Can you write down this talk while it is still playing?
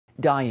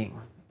Dying.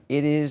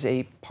 It is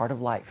a part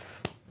of life,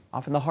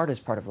 often the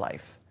hardest part of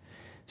life.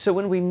 So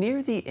when we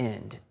near the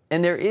end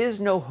and there is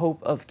no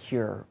hope of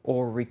cure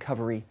or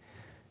recovery,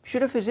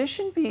 should a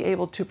physician be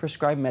able to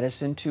prescribe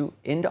medicine to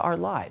end our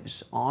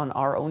lives on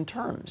our own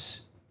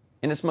terms?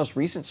 In its most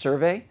recent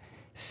survey,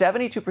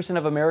 72%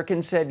 of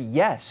Americans said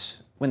yes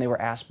when they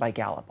were asked by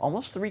Gallup,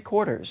 almost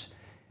 3/4.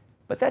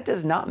 But that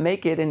does not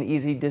make it an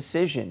easy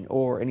decision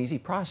or an easy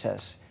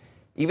process.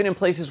 Even in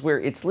places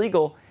where it's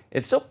legal,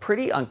 it's still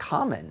pretty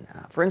uncommon.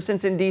 For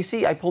instance, in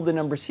D.C., I pulled the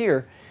numbers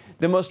here.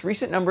 The most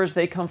recent numbers,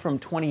 they come from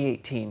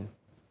 2018.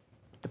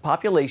 The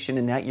population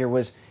in that year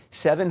was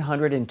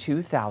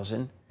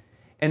 702,000,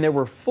 and there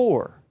were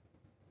 4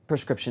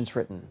 prescriptions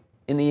written.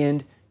 In the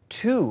end,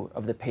 2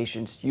 of the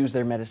patients used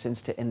their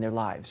medicines to end their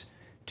lives.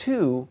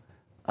 2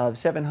 of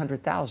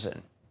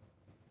 700,000.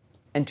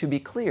 And to be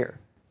clear,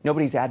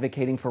 nobody's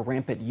advocating for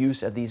rampant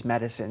use of these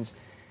medicines,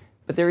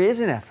 but there is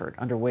an effort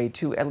underway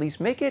to at least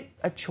make it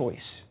a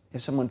choice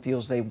if someone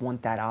feels they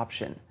want that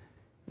option.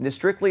 And this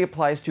strictly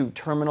applies to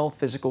terminal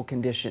physical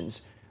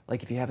conditions,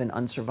 like if you have an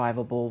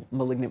unsurvivable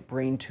malignant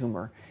brain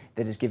tumor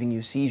that is giving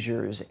you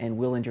seizures and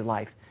will end your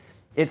life.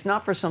 It's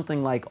not for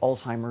something like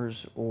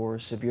Alzheimer's or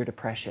severe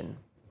depression.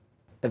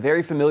 A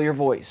very familiar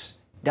voice,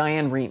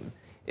 Diane Rehm,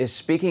 is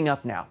speaking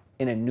up now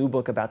in a new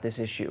book about this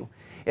issue.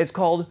 It's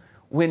called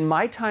When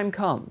My Time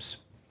Comes.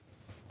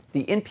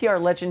 The NPR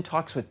legend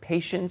talks with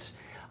patients,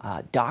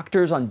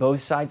 doctors on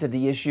both sides of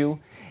the issue,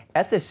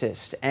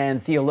 ethicists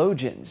and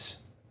theologians.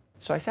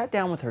 So I sat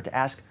down with her to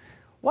ask,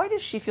 why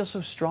does she feel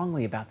so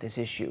strongly about this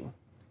issue?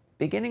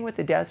 Beginning with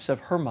the deaths of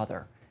her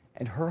mother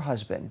and her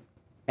husband.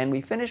 And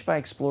we finished by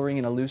exploring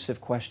an elusive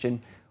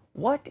question,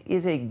 what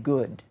is a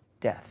good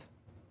death?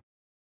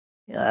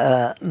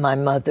 My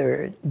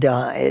mother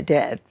died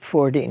at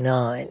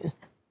 49.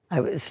 I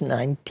was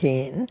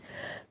 19.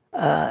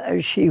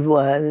 She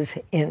was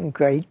in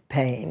great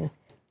pain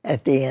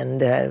at the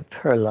end of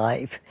her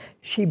life.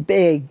 She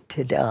begged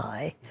to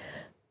die.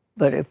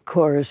 But of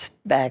course,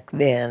 back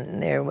then,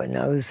 there were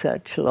no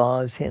such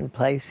laws in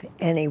place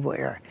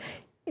anywhere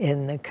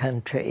in the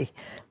country.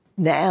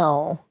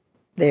 Now,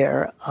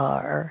 there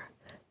are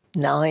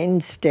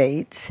 9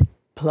 states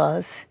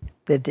plus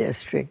the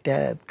District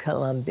of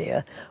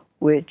Columbia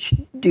which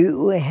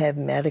do have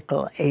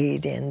medical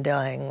aid in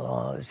dying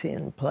laws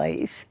in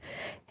place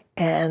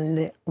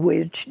and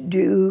which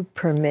do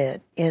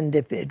permit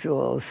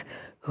individuals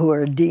who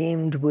are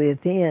deemed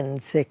within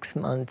 6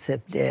 months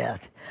of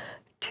death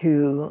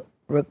to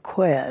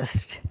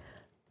request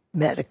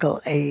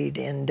medical aid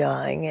in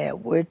dying, at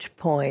which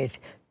point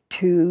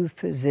 2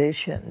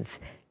 physicians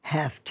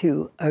have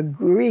to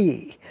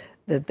agree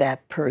that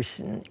that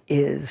person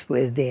is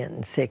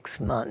within 6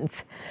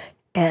 months,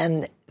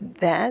 and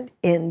that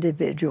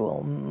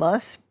individual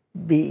must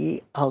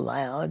be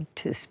allowed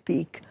to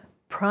speak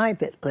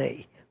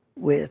privately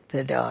with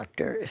the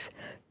doctors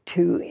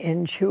to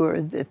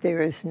ensure that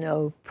there is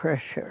no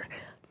pressure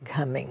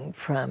coming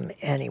from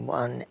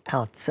anyone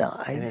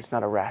outside. And it's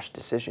not a rash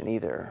decision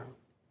either.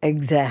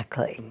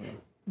 Exactly. Mm-hmm.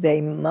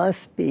 They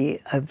must be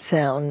of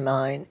sound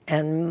mind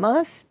and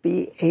must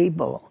be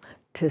able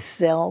to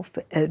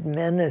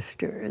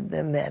self-administer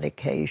the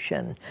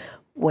medication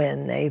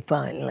when they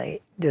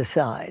finally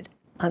decide.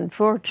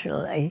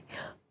 Unfortunately,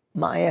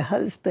 my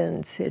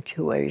husband's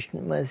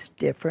situation was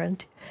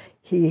different.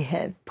 He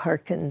had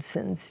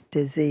Parkinson's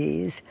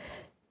disease.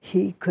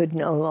 He could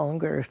no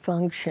longer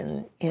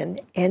function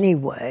in any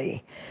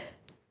way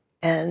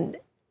and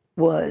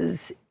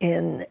was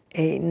in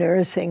a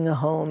nursing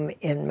home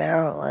in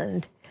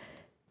Maryland.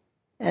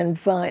 And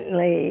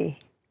finally,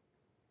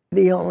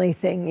 the only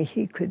thing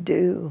he could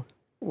do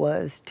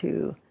was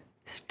to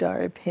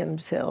starve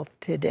himself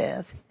to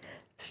death,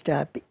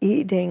 stop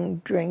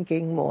eating,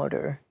 drinking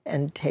water,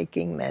 and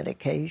taking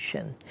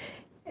medication.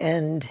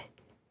 And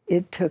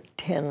it took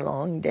 10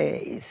 long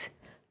days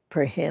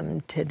for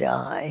him to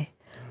die.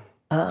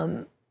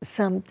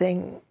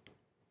 Something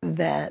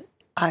that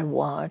I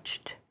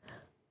watched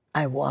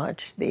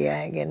the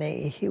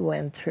agony he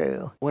went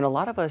through. When a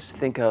lot of us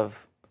think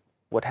of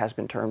what has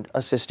been termed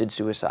assisted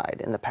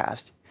suicide in the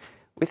past,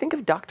 we think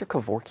of Dr.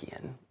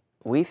 Kevorkian.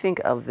 We think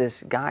of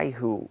this guy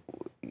who,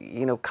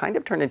 kind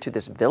of turned into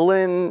this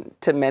villain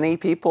to many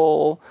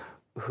people,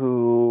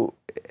 who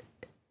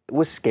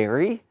was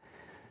scary.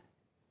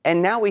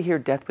 And now we hear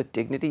death with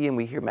dignity and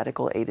we hear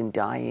medical aid in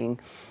dying.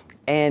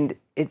 And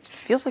it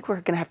feels like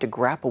we're going to have to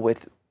grapple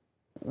with,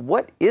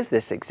 what is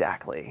this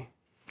exactly?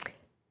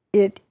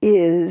 It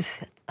is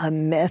a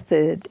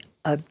method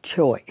of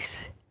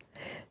choice.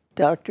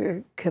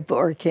 Dr.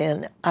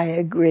 Kevorkian, I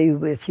agree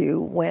with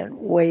you, went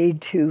way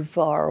too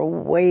far,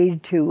 way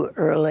too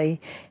early,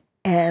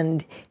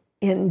 and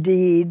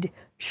indeed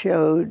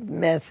showed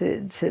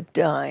methods of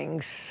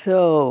dying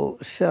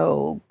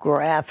so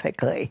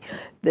graphically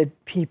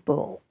that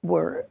people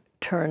were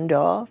turned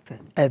off.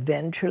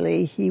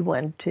 Eventually, he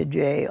went to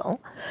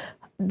jail.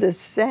 The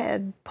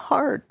sad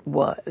part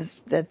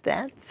was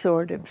that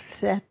sort of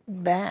set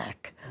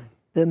back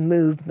the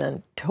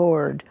movement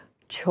toward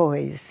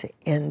choice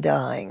in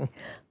dying.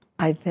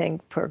 I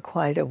think, for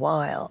quite a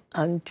while,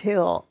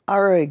 until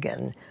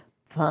Oregon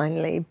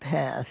finally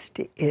passed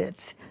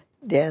its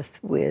death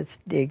with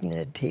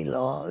dignity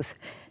laws.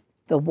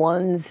 The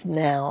ones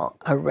now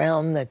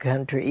around the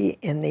country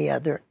in the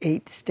other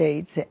 8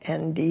 states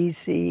and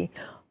D.C.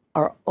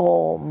 are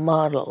all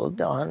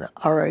modeled on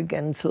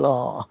Oregon's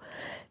law,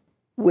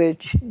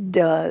 which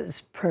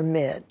does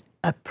permit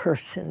a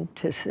person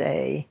to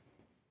say,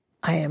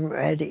 I am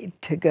ready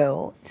to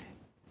go.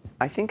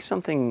 I think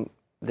something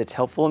that's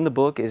helpful in the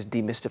book is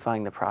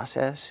demystifying the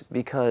process,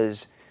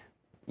 because,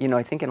 you know,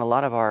 I think in a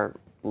lot of our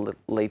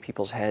lay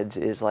people's heads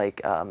is like,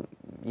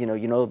 you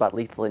know about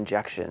lethal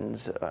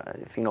injections,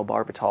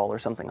 phenobarbital or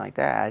something like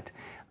that.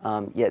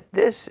 Yet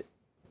this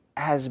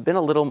has been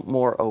a little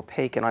more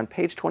opaque. And on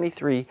page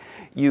 23,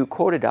 you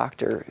quote a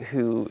doctor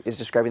who is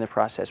describing the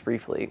process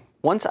briefly.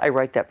 Once I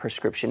write that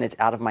prescription, it's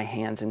out of my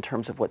hands in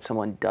terms of what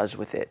someone does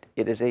with it.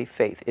 It is a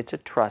faith, it's a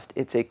trust,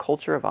 it's a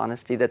culture of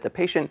honesty that the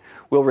patient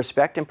will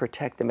respect and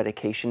protect the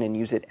medication and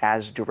use it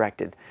as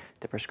directed.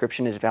 The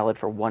prescription is valid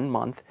for 1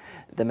 month.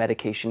 The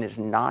medication is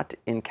not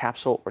in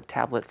capsule or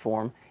tablet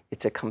form.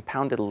 It's a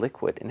compounded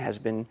liquid and has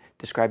been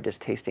described as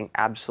tasting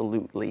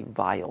absolutely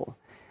vile.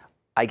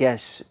 I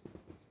guess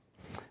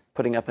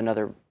putting up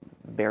another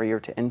barrier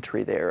to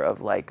entry there of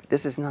like,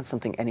 this is not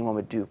something anyone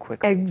would do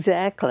quickly.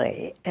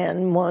 Exactly,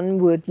 and one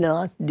would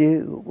not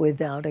do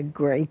without a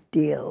great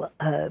deal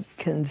of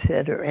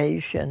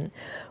consideration,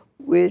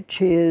 which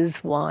is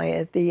why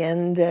at the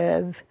end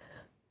of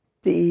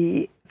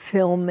the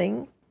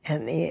filming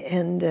and the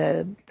end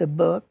of the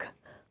book,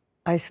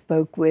 I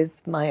spoke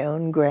with my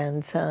own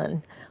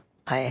grandson.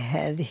 I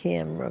had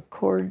him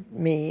record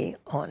me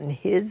on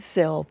his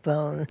cell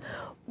phone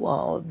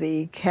while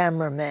the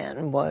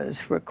cameraman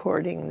was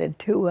recording the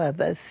 2 of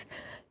us,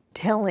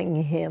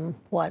 telling him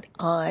what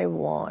I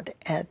want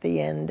at the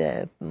end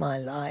of my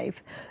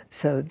life,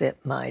 so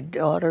that my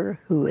daughter,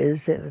 who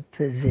is a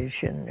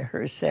physician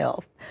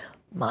herself,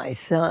 my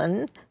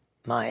son,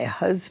 my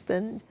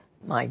husband,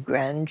 my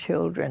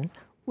grandchildren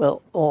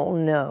will all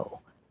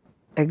know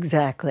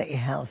exactly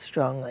how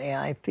strongly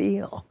I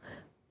feel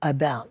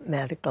about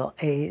medical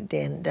aid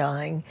in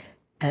dying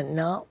and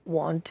not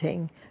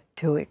wanting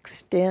to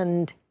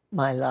extend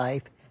my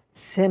life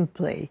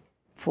simply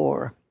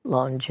for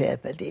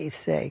longevity's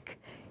sake.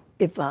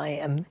 If I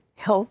am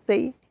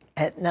healthy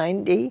at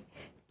 90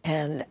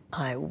 and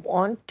I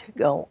want to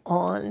go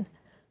on,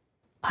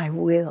 I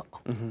will.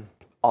 Mm-hmm.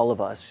 All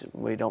of us,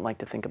 we don't like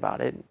to think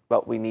about it,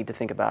 but we need to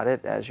think about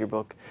it, as your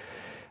book,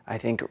 I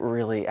think,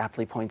 really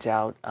aptly points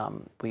out.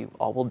 We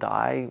all will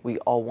die. We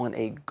all want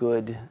a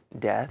good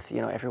death.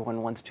 You know,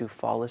 everyone wants to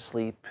fall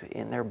asleep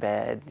in their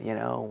bed, you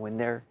know, when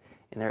they're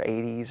in their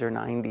 80s or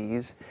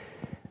 90s.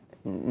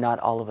 Not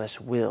all of us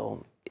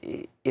will.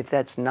 If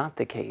that's not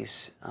the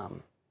case,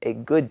 a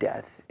good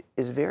death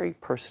is very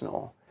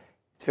personal.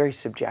 It's very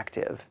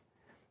subjective.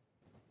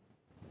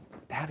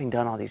 Having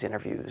done all these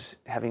interviews,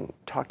 having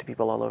talked to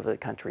people all over the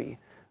country,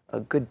 a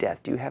good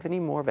death, do you have any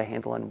more of a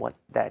handle on what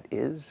that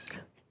is?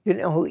 You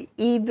know,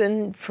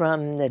 even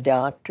from the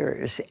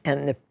doctors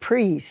and the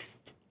priests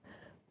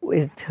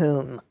with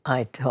whom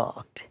I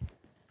talked,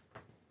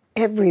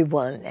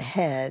 everyone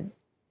had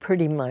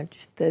pretty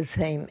much the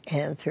same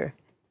answer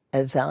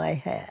as I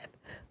have,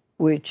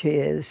 which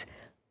is,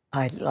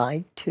 I'd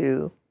like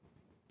to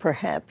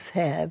perhaps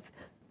have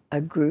a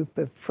group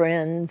of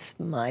friends,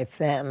 my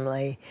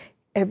family,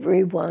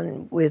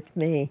 everyone with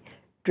me,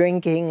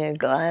 drinking a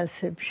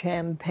glass of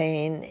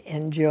champagne,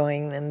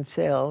 enjoying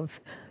themselves,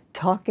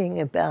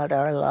 talking about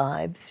our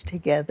lives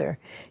together,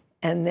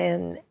 and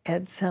then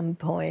at some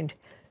point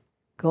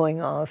going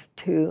off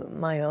to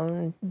my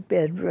own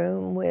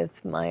bedroom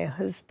with my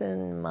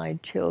husband, my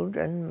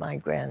children, my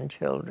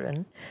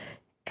grandchildren,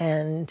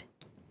 and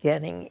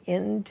getting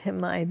into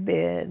my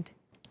bed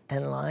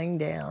and lying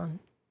down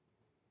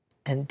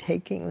and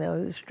taking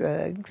those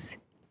drugs,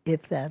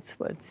 if that's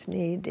what's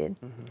needed,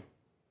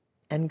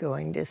 and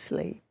going to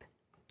sleep.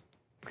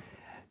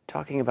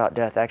 Talking about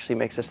death actually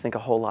makes us think a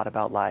whole lot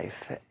about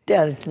life.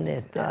 Doesn't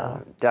it,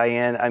 though?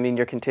 Diane, I mean,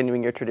 you're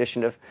continuing your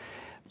tradition of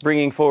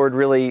bringing forward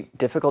really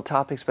difficult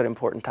topics, but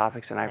important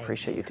topics, and I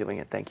appreciate you doing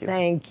it. Thank you.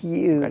 Thank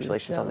you.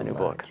 Congratulations so on the new much.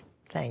 book.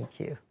 Thank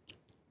you.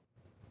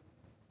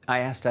 I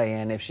asked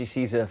Diane if she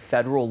sees a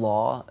federal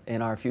law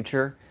in our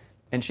future,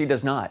 and she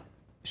does not.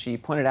 She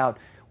pointed out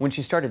when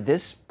she started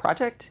this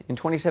project in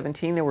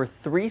 2017, there were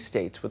 3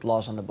 states with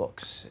laws on the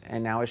books.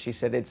 And now, as she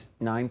said, it's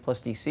 9 plus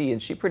DC.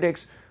 And she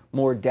predicts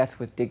more death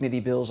with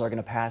dignity bills are going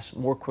to pass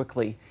more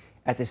quickly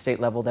at the state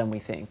level than we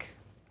think.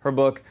 Her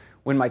book,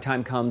 When My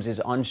Time Comes, is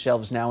on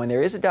shelves now. And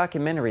there is a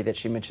documentary that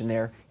she mentioned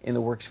there in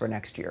the works for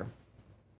next year.